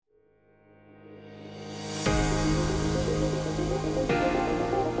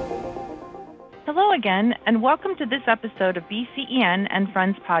Hello again, and welcome to this episode of BCEN and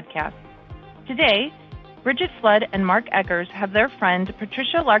Friends podcast. Today, Bridget Flood and Mark Eggers have their friend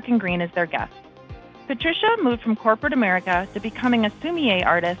Patricia Larkin Green as their guest. Patricia moved from corporate America to becoming a sommelier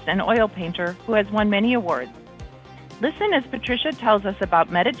artist and oil painter who has won many awards. Listen as Patricia tells us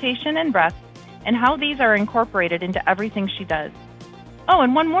about meditation and breath and how these are incorporated into everything she does. Oh,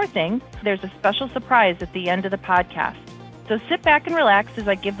 and one more thing, there's a special surprise at the end of the podcast. So sit back and relax as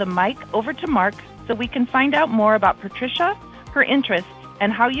I give the mic over to Mark so we can find out more about Patricia, her interests,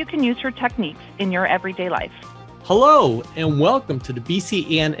 and how you can use her techniques in your everyday life. Hello, and welcome to the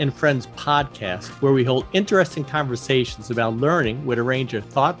BCEN and Friends podcast, where we hold interesting conversations about learning with a range of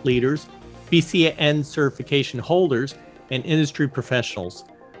thought leaders, BCEN certification holders, and industry professionals.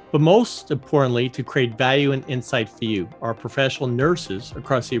 But most importantly, to create value and insight for you, our professional nurses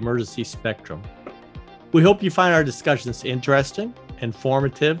across the emergency spectrum. We hope you find our discussions interesting,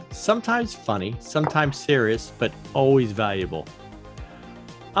 informative, sometimes funny, sometimes serious, but always valuable.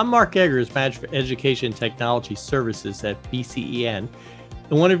 I'm Mark Eggers, Manager for Education and Technology Services at BCEN,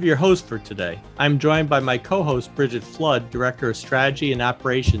 and one of your hosts for today. I'm joined by my co-host, Bridget Flood, Director of Strategy and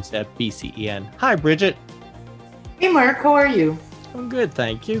Operations at BCEN. Hi, Bridget. Hey, Mark. How are you? I'm good,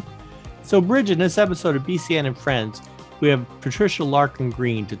 thank you. So, Bridget, in this episode of BCEN and Friends, we have Patricia Larkin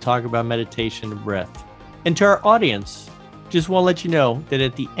Green to talk about meditation and breath. And to our audience, just want to let you know that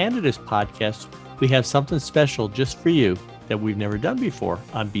at the end of this podcast, we have something special just for you that we've never done before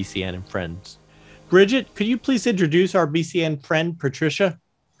on BCN and Friends. Bridget, could you please introduce our BCN friend, Patricia?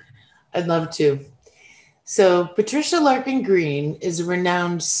 I'd love to. So Patricia Larkin Green is a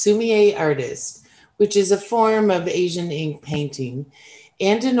renowned sommelier artist, which is a form of Asian ink painting,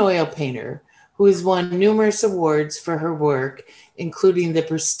 and an oil painter who has won numerous awards for her work, including the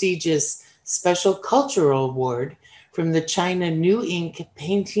prestigious Special Cultural Award from the China New Ink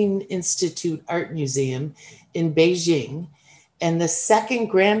Painting Institute Art Museum in Beijing, and the second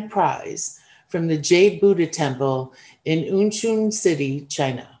grand prize from the Jade Buddha Temple in Yunchun City,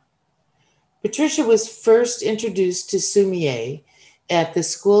 China. Patricia was first introduced to sommelier at the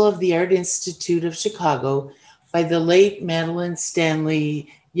School of the Art Institute of Chicago by the late Madeline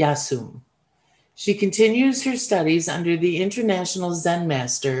Stanley Yasum. She continues her studies under the international Zen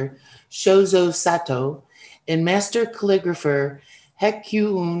master Shozo Sato and master calligrapher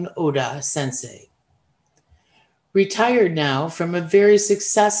Hekyun Oda Sensei. Retired now from a very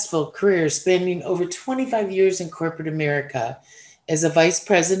successful career spanning over 25 years in corporate America as a vice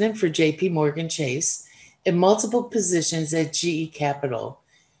president for JP Morgan Chase and multiple positions at GE Capital.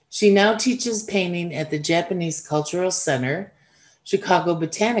 She now teaches painting at the Japanese Cultural Center, Chicago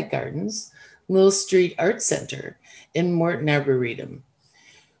Botanic Gardens, Mill Street Art Center, and Morton Arboretum.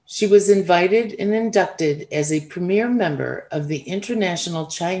 She was invited and inducted as a premier member of the International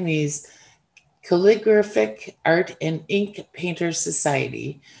Chinese Calligraphic Art and Ink Painter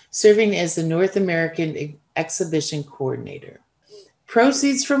Society, serving as the North American Exhibition Coordinator.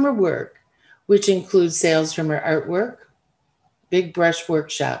 Proceeds from her work, which include sales from her artwork, big brush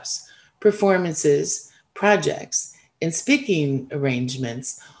workshops, performances, projects, and speaking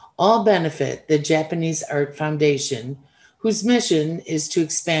arrangements, all benefit the Japanese Art Foundation, whose mission is to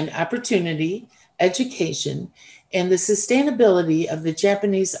expand opportunity, education, and the sustainability of the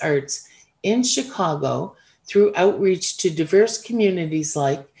Japanese arts in Chicago through outreach to diverse communities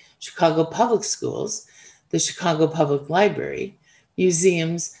like Chicago Public Schools, the Chicago Public Library,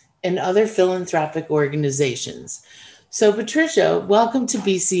 museums, and other philanthropic organizations. So Patricia, welcome to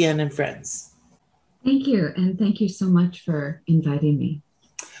BCN and Friends. Thank you, and thank you so much for inviting me.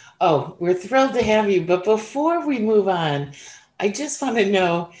 Oh, we're thrilled to have you. But before we move on, I just want to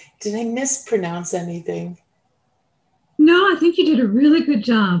know, did I mispronounce anything? No, I think you did a really good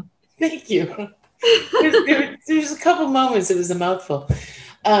job. Thank you. There's a couple moments, it was a mouthful.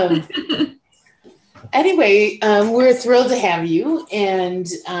 Anyway, we're thrilled to have you, and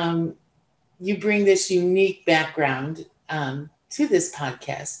you bring this unique background to this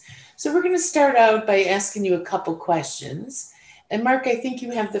podcast. So we're going to start out by asking you a couple questions. And Mark, I think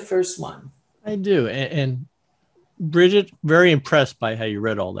you have the first one. I do. And Bridget, very impressed by how you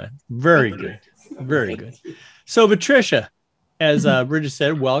read all that. Very good. Very good. So Patricia, as Bridget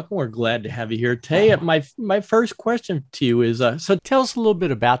said, welcome. We're glad to have you here today. My first question to you is, so tell us a little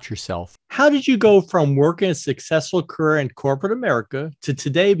bit about yourself. How did you go from working a successful career in corporate America to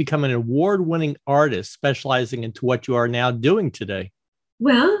today becoming an award-winning artist specializing into what you are now doing today?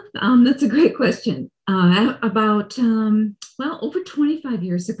 Well, that's a great question. About over 25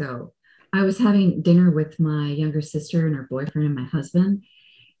 years ago, I was having dinner with my younger sister and her boyfriend and my husband,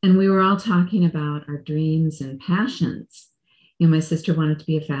 and we were all talking about our dreams and passions. My sister wanted to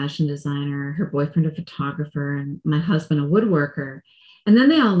be a fashion designer, her boyfriend a photographer, and my husband a woodworker. And then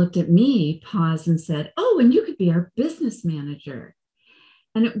they all looked at me, paused, and said, "Oh, and you could be our business manager."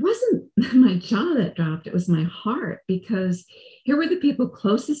 And it wasn't my jaw that dropped, it was my heart, because here were the people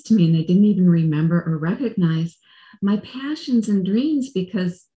closest to me, and they didn't even remember or recognize my passions and dreams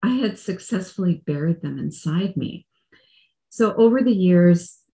because I had successfully buried them inside me. So over the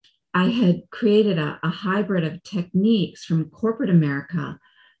years, I had created a hybrid of techniques from corporate America,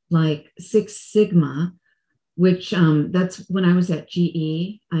 like Six Sigma, which that's when I was at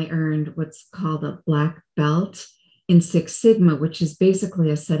GE, I earned what's called a black belt in Six Sigma, which is basically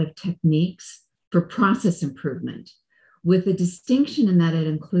a set of techniques for process improvement, with the distinction in that it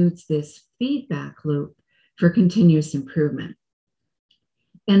includes this feedback loop for continuous improvement.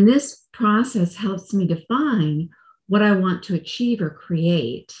 And this process helps me define what I want to achieve or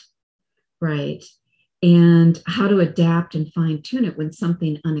create, right? And how to adapt and fine tune it when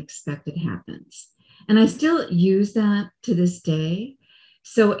something unexpected happens. And I still use that to this day.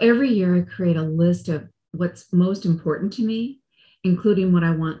 So every year I create a list of what's most important to me, including what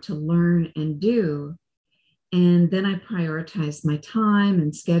I want to learn and do. And then I prioritize my time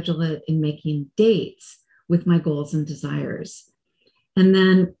and schedule it in making dates with my goals and desires. And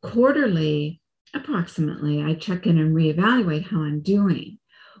then quarterly, approximately, I check in and reevaluate how I'm doing.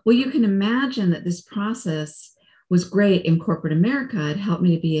 Well, you can imagine that this process was great in corporate America. It helped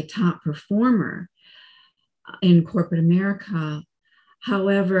me to be a top performer in corporate America.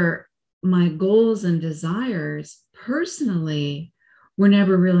 However, my goals and desires personally were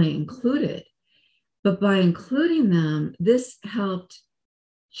never really included. But by including them, this helped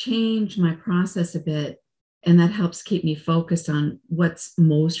change my process a bit. And that helps keep me focused on what's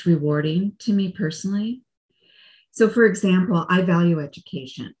most rewarding to me personally. So, for example, I value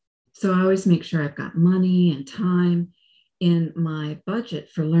education. So I always make sure I've got money and time in my budget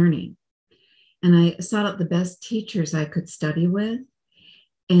for learning. And I sought out the best teachers I could study with.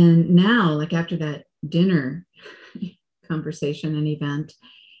 And now, like after that dinner conversation and event,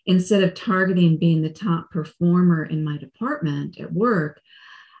 instead of targeting being the top performer in my department at work,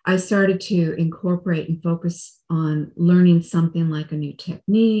 I started to incorporate and focus on learning something like a new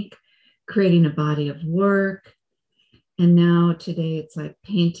technique, creating a body of work. And now today it's like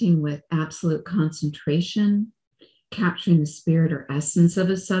painting with absolute concentration, capturing the spirit or essence of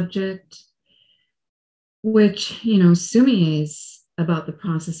a subject, which, Sumi is about the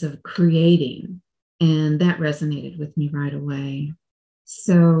process of creating. And that resonated with me right away.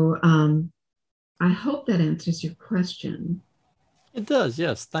 So I hope that answers your question. It does,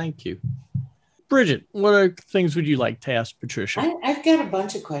 yes. Thank you. Bridget, what other things would you like to ask Patricia? I've got a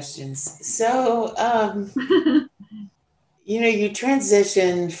bunch of questions. So, you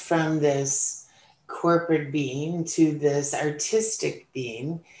transitioned from this corporate being to this artistic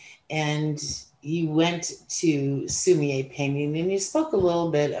being, and you went to Sumi-e painting, and you spoke a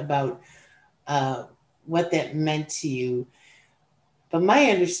little bit about what that meant to you. But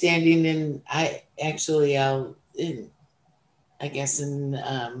my understanding, and in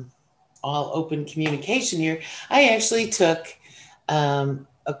all open communication here, I actually took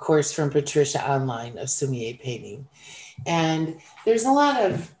a course from Patricia online of Sumi-e painting. And there's a lot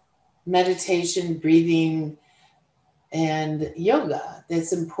of meditation, breathing, and yoga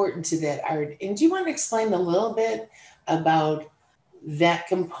that's important to that art. And do you want to explain a little bit about that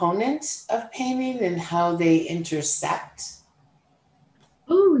component of painting and how they intersect?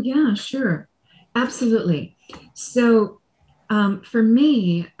 Oh, yeah, sure. Absolutely. So for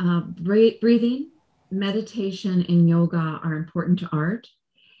me, breathing, meditation, and yoga are important to art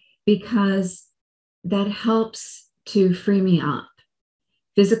because that helps to free me up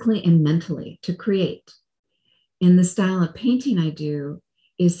physically and mentally to create. And the style of painting I do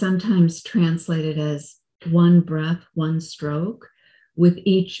is sometimes translated as one breath, one stroke, with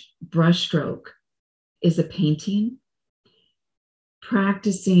each brush stroke is a painting.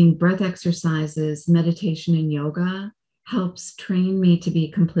 Practicing breath exercises, meditation, and yoga helps train me to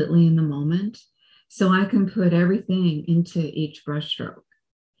be completely in the moment so I can put everything into each brushstroke.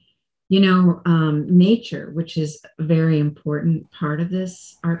 Nature, which is a very important part of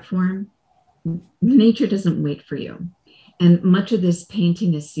this art form, nature doesn't wait for you. And much of this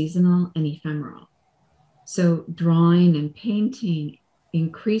painting is seasonal and ephemeral. So drawing and painting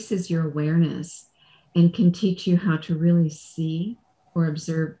increases your awareness and can teach you how to really see or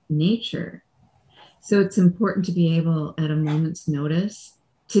observe nature. So it's important to be able, at a moment's notice,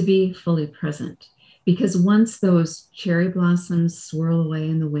 to be fully present. Because once those cherry blossoms swirl away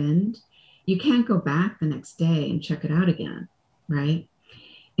in the wind, you can't go back the next day and check it out again, right?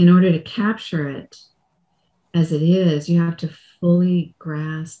 In order to capture it, as it is, you have to fully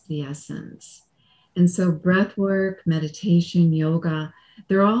grasp the essence. And so, breath work, meditation, yoga,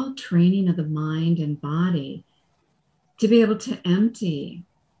 they're all training of the mind and body to be able to empty,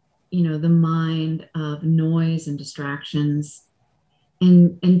 the mind of noise and distractions,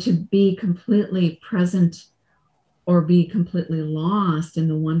 and to be completely present or be completely lost in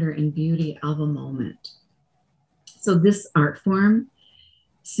the wonder and beauty of a moment. So, this art form,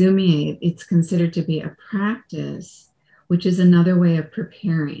 Sumi, it's considered to be a practice, which is another way of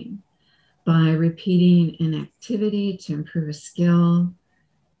preparing by repeating an activity to improve a skill.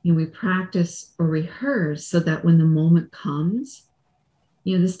 We practice or rehearse so that when the moment comes,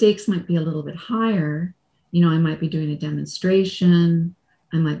 the stakes might be a little bit higher. I might be doing a demonstration,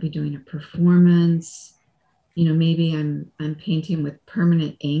 I might be doing a performance. Maybe I'm painting with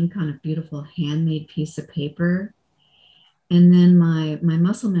permanent ink on a beautiful handmade piece of paper. And then my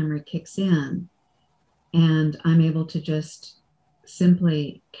muscle memory kicks in, and I'm able to just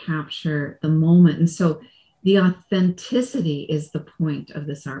simply capture the moment. And so the authenticity is the point of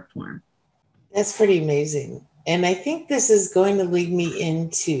this art form. That's pretty amazing. And I think this is going to lead me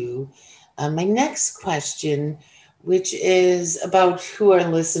into my next question, which is about who our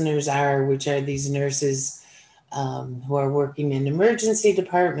listeners are, which are these nurses who are working in emergency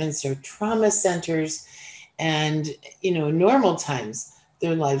departments or trauma centers. And, in normal times,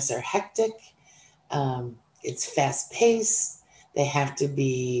 their lives are hectic. It's fast paced. They have to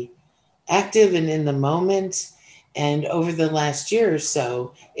be active and in the moment. And over the last year or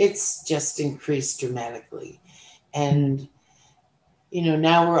so, it's just increased dramatically. And,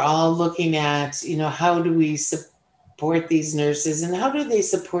 now we're all looking at, how do we support these nurses and how do they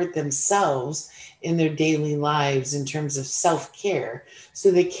support themselves in their daily lives in terms of self-care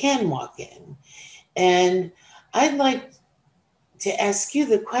so they can walk in. And I'd like to ask you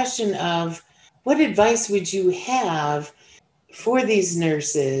the question of what advice would you have for these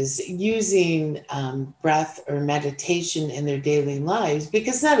nurses using breath or meditation in their daily lives?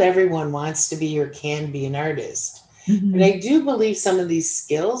 Because not everyone wants to be or can be an artist. Mm-hmm. But I do believe some of these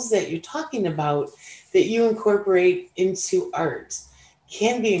skills that you're talking about that you incorporate into art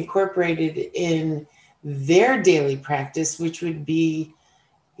can be incorporated in their daily practice, which would be,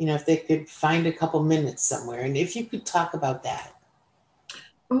 if they could find a couple minutes somewhere. And if you could talk about that.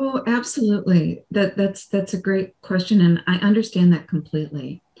 Oh, absolutely. That's a great question. And I understand that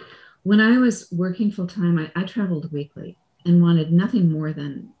completely. When I was working full time, I traveled weekly and wanted nothing more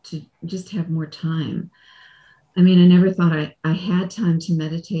than to just have more time. I mean, I never thought I had time to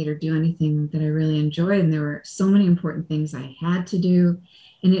meditate or do anything that I really enjoyed. And there were so many important things I had to do.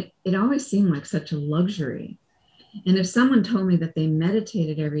 And it always seemed like such a luxury. And if someone told me that they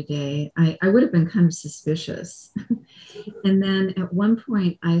meditated every day, I would have been kind of suspicious. And then at one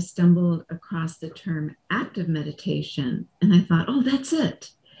point, I stumbled across the term active meditation. And I thought, oh, that's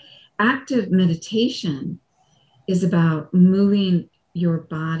it. Active meditation is about moving your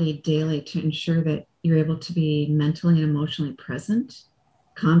body daily to ensure that you're able to be mentally and emotionally present,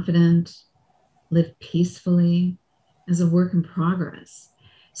 confident, live peacefully as a work in progress.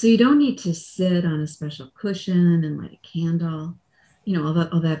 So you don't need to sit on a special cushion and light a candle.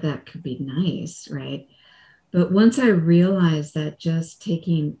 Although that could be nice, right? But once I realized that just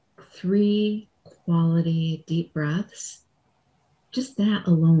taking 3 quality deep breaths, just that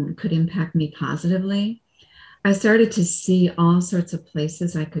alone could impact me positively, I started to see all sorts of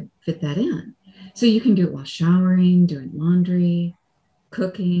places I could fit that in. So you can do it while showering, doing laundry,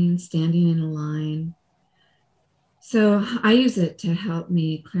 cooking, standing in a line. So I use it to help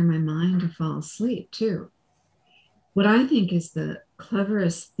me clear my mind or fall asleep too. What I think is the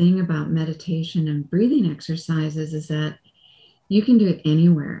cleverest thing about meditation and breathing exercises is that you can do it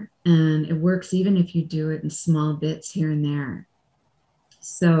anywhere, and it works even if you do it in small bits here and there.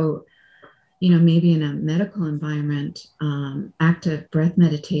 So, maybe in a medical environment, active breath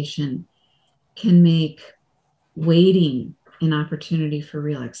meditation can make waiting an opportunity for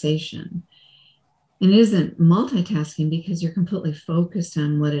relaxation. And it isn't multitasking because you're completely focused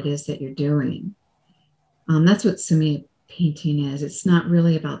on what it is that you're doing. That's what Sumi painting is. It's not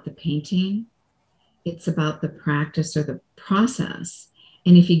really about the painting. It's about the practice or the process.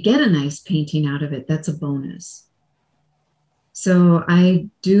 And if you get a nice painting out of it, that's a bonus. So I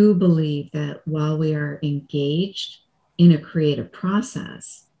do believe that while we are engaged in a creative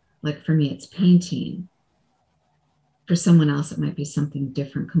process, like for me, it's painting. For someone else, it might be something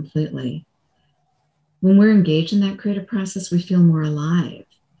different completely. When we're engaged in that creative process, we feel more alive.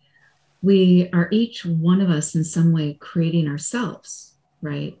 We are each one of us in some way creating ourselves,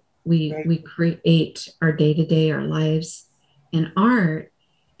 right? We create our day-to-day, our lives. And art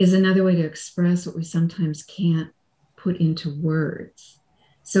is another way to express what we sometimes can't put into words.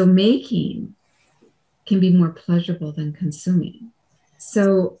 So making can be more pleasurable than consuming.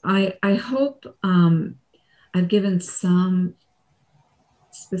 So I hope I've given some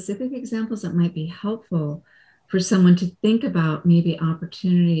specific examples that might be helpful for someone to think about maybe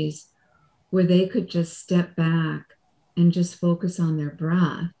opportunities where they could just step back and just focus on their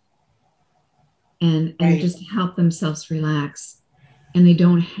breath and Right. just help themselves relax. And they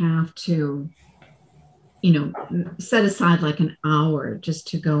don't have to, set aside like an hour just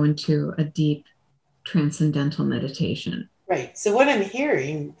to go into a deep transcendental meditation. Right. So what I'm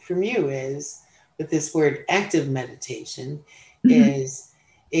hearing from you is with this word active meditation is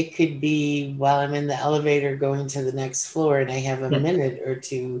it could be while I'm in the elevator going to the next floor and I have a Yes. minute or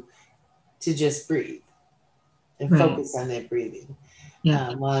two to just breathe and Right. focus on that breathing.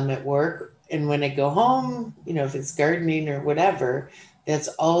 Yeah. While I'm at work. And when I go home, if it's gardening or whatever, that's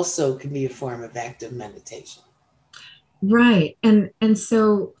also can be a form of active meditation. Right. And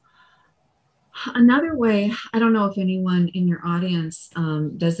so another way, I don't know if anyone in your audience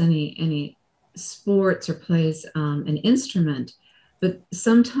does any sports or plays an instrument, but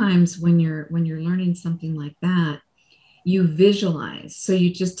sometimes when you're learning something like that, you visualize. So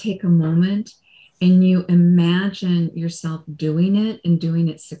you just take a moment and you imagine yourself doing it and doing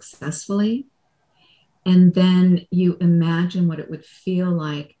it successfully. And then you imagine what it would feel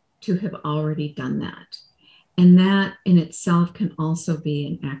like to have already done that. And that in itself can also be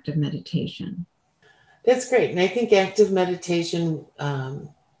an act of meditation. That's great. And I think active meditation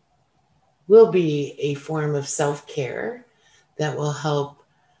will be a form of self-care that will help,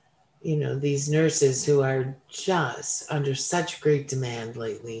 these nurses who are just under such great demand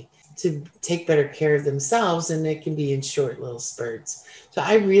lately to take better care of themselves. And it can be in short little spurts. So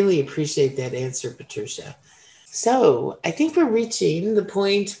I really appreciate that answer, Patricia. So I think we're reaching the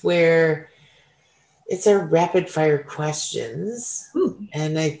point where it's our rapid fire questions. Ooh.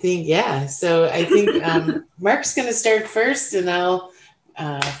 And I think, so I think Mark's going to start first and I'll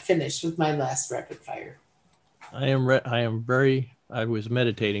finish with my last rapid fire. I was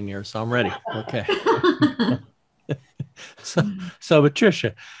meditating here, so I'm ready. Okay. So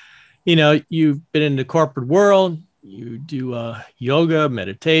Patricia, you've been in the corporate world, you do yoga,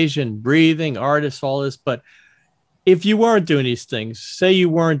 meditation, breathing, artists, all this, but if you weren't doing these things, say you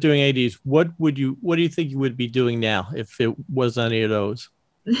weren't doing any of these, what do you think you would be doing now if it was any of those?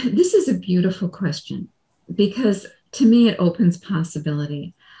 This is a beautiful question because to me it opens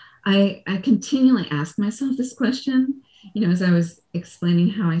possibility. I continually ask myself this question, as I was explaining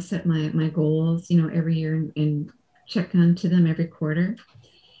how I set my goals, every year and check onto them every quarter.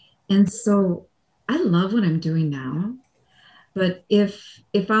 And so I love what I'm doing now. But if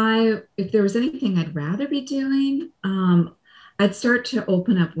there was anything I'd rather be doing, I'd start to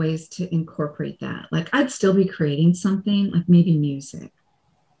open up ways to incorporate that. Like I'd still be creating something, like maybe music.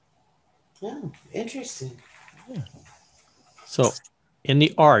 Oh, interesting. Yeah. So in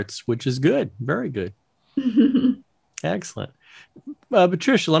the arts, which is good, very good. Excellent.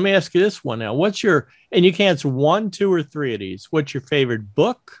 Patricia, let me ask you this one now. And you can answer 1, 2, or 3 of these. What's your favorite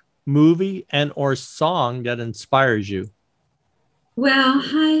book, movie, and or song that inspires you? Well,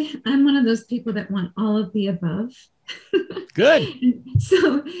 hi, I'm one of those people that want all of the above. Good.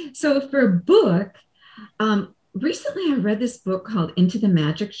 So for a book, recently I read this book called Into the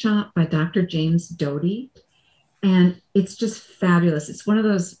Magic Shop by Dr. James Doty. And it's just fabulous. It's one of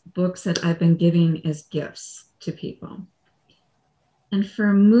those books that I've been giving as gifts to people. And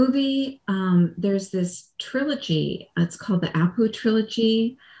for a movie, there's this trilogy. It's called the Apu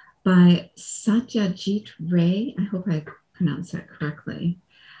Trilogy by Satyajit Ray. I hope I pronounced that correctly.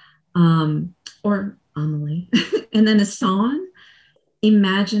 Or Amelie. And then a song,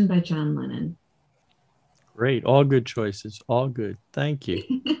 Imagine by John Lennon. Great. All good choices. All good. Thank you.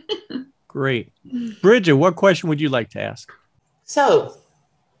 Great. Bridget, what question would you like to ask? So,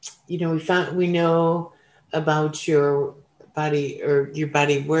 we know about your body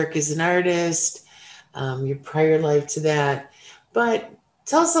of work as an artist, your prior life to that, but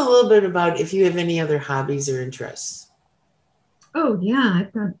tell us a little bit about if you have any other hobbies or interests. Oh yeah,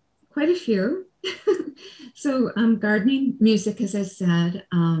 I've got quite a few. So gardening, music, as I said,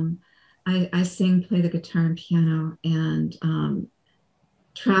 I sing, play the guitar and piano, and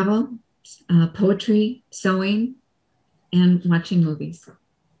travel, poetry, sewing, and watching movies.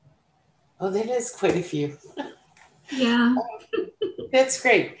 Oh, that is quite a few. Yeah. That's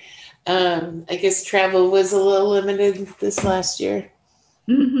great. I guess travel was a little limited this last year.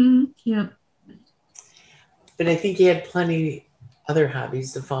 Mm-hmm. Yeah. But I think you had plenty other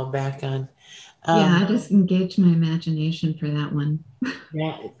hobbies to fall back on. Yeah, I just engaged my imagination for that one.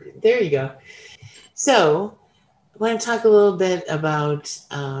 Yeah, there you go. So I want to talk a little bit about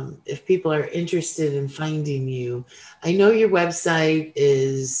if people are interested in finding you. I know your website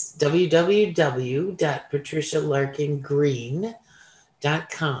is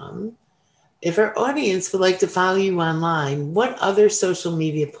www.patricialarkingreen.com. If our audience would like to follow you online, what other social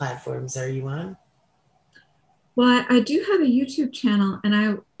media platforms are you on? Well, I do have a YouTube channel,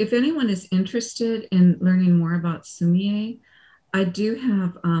 and if anyone is interested in learning more about Sumie, I do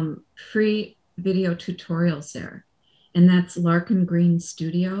have free video tutorials there, and that's Larkin Green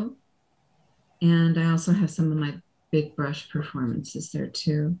Studio. And I also have some of my big brush performances there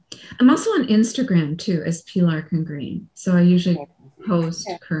too. I'm also on Instagram too as P. Larkin Green. So I usually post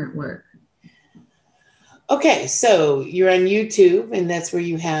current work. Okay, so you're on YouTube, and that's where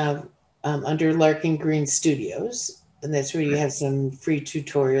you have under Larkin Green Studios, and that's where you have some free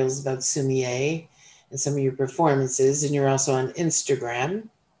tutorials about Sumie and some of your performances. And you're also on Instagram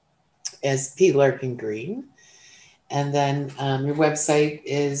as P. Larkin Green. And then your website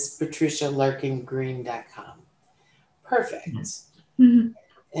is patricialarkingreen.com. Perfect. Mm-hmm.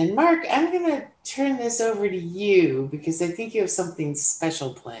 And Mark, I'm going to turn this over to you because I think you have something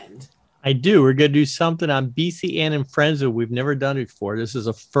special planned. I do. We're going to do something on BCN and Friends that we've never done before. This is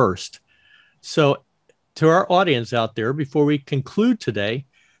a first. So, to our audience out there, before we conclude today,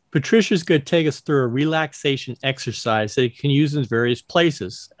 Patricia's going to take us through a relaxation exercise that you can use in various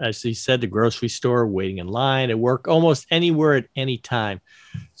places. As he said, the grocery store, waiting in line, at work, almost anywhere at any time.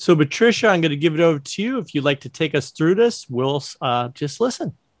 So, Patricia, I'm going to give it over to you. If you'd like to take us through this, we'll just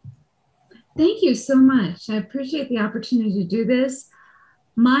listen. Thank you so much. I appreciate the opportunity to do this.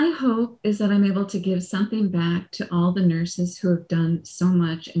 My hope is that I'm able to give something back to all the nurses who have done so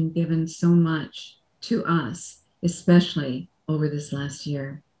much and given so much to us, especially over this last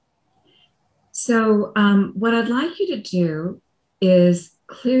year. So, what I'd like you to do is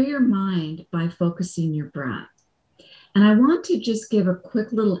clear your mind by focusing your breath. And I want to just give a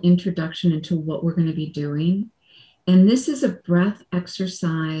quick little introduction into what we're going to be doing. And this is a breath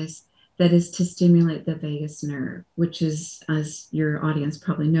exercise that is to stimulate the vagus nerve, which is, as your audience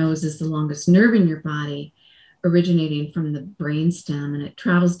probably knows, is the longest nerve in your body, originating from the brainstem, and it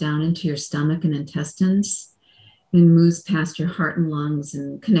travels down into your stomach and intestines and moves past your heart and lungs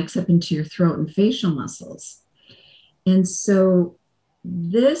and connects up into your throat and facial muscles. And so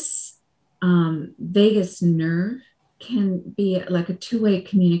this vagus nerve can be like a two-way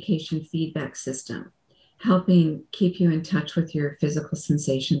communication feedback system, helping keep you in touch with your physical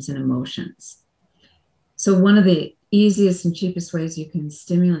sensations and emotions. So one of the easiest and cheapest ways you can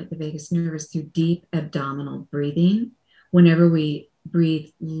stimulate the vagus nerve is through deep abdominal breathing, whenever we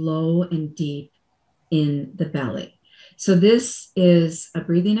breathe low and deep in the belly. So this is a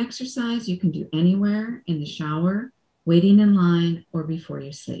breathing exercise you can do anywhere, in the shower, waiting in line, or before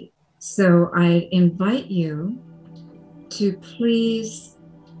you sleep. So I invite you to please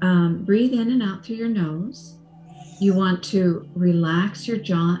breathe in and out through your nose. You want to relax your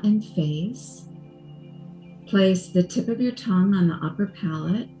jaw and face. Place the tip of your tongue on the upper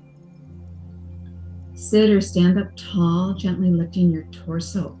palate. Sit or stand up tall, gently lifting your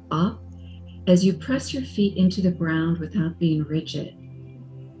torso up as you press your feet into the ground without being rigid.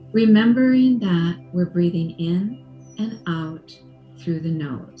 Remembering that we're breathing in and out through the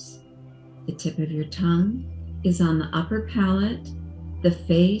nose. The tip of your tongue is on the upper palate. The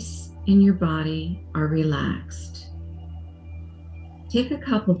face and your body are relaxed. Take a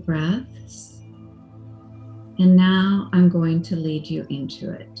couple breaths, and now I'm going to lead you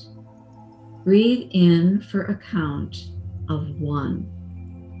into it. Breathe in for a count of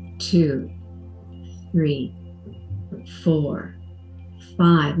 1, 2, 3, 4,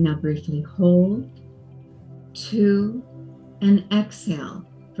 5. Now briefly hold. 2, and exhale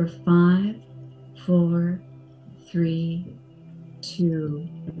for 5, 4, 3, 2,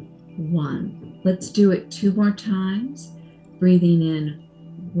 1. Let's do it 2 more times. Breathing in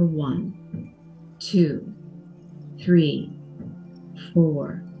for 1, 2, 3,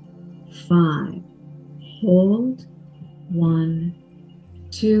 4, 5. Hold. 1,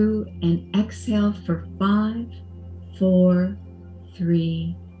 2, and exhale for 5, 4,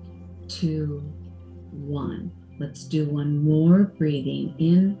 3, 2, 1. Let's do one more. Breathing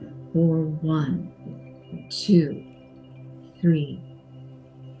in for 1, 2, 3,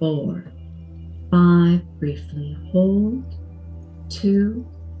 4, 5. Briefly hold. 2,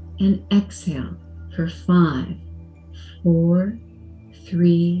 and exhale for 5, 4,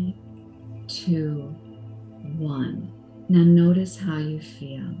 3, 2, 1. Now notice how you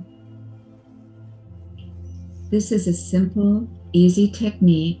feel. This is a simple, easy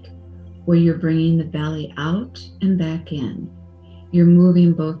technique where you're bringing the belly out and back in. You're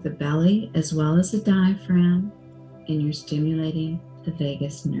moving both the belly as well as the diaphragm, and you're stimulating the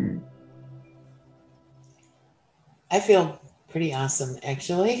vagus nerve. I feel pretty awesome,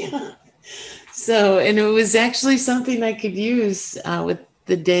 actually. And it was actually something I could use with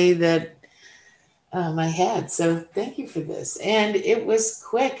the day that I had. So thank you for this. And it was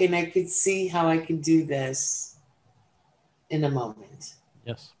quick, and I could see how I could do this in a moment.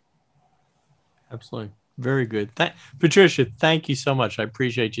 Yes, absolutely. Very good. Patricia, thank you so much. I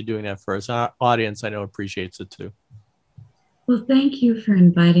appreciate you doing that for us. Our audience, I know, appreciates it too. Well, thank you for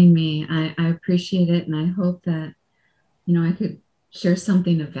inviting me. I appreciate it. And I hope that, I could share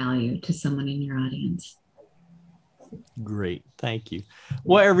something of value to someone in your audience. Great. Thank you.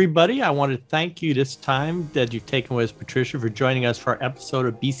 Well, everybody, I want to thank you this time that you've taken with us, Patricia, for joining us for our episode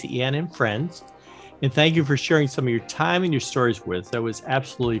of BCEN and Friends. And thank you for sharing some of your time and your stories with us. That was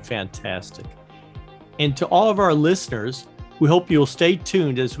absolutely fantastic. And to all of our listeners, we hope you'll stay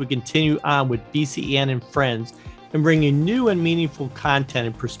tuned as we continue on with BCEN and Friends and bring you new and meaningful content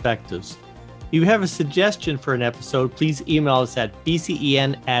and perspectives. If you have a suggestion for an episode, please email us at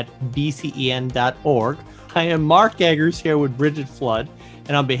bcen@bcen.org. I am Mark Eggers here with Bridget Flood,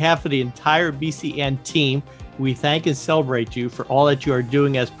 and on behalf of the entire BCEN team, we thank and celebrate you for all that you are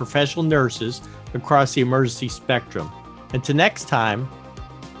doing as professional nurses across the emergency spectrum. Until next time,